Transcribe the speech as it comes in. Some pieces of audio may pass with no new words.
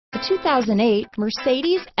The 2008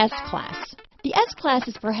 Mercedes S-Class. The S-Class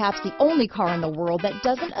is perhaps the only car in the world that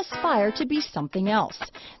doesn't aspire to be something else.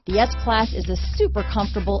 The S-Class is a super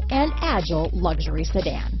comfortable and agile luxury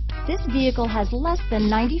sedan. This vehicle has less than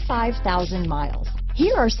 95,000 miles.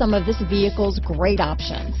 Here are some of this vehicle's great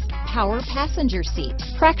options: power passenger seat,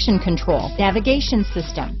 traction control, navigation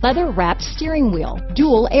system, leather-wrapped steering wheel,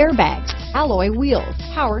 dual airbags, alloy wheels,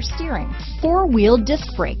 power steering, four-wheel disc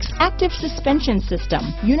brakes, active suspension system,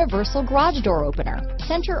 universal garage door opener,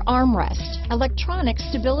 center armrest, electronic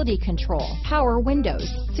stability control, power windows,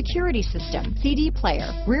 security system, CD player,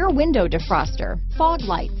 rear window defroster, fog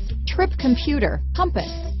lights, trip computer, compass.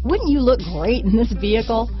 Wouldn't you look great in this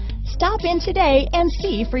vehicle? Stop in today and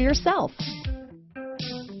see for yourself.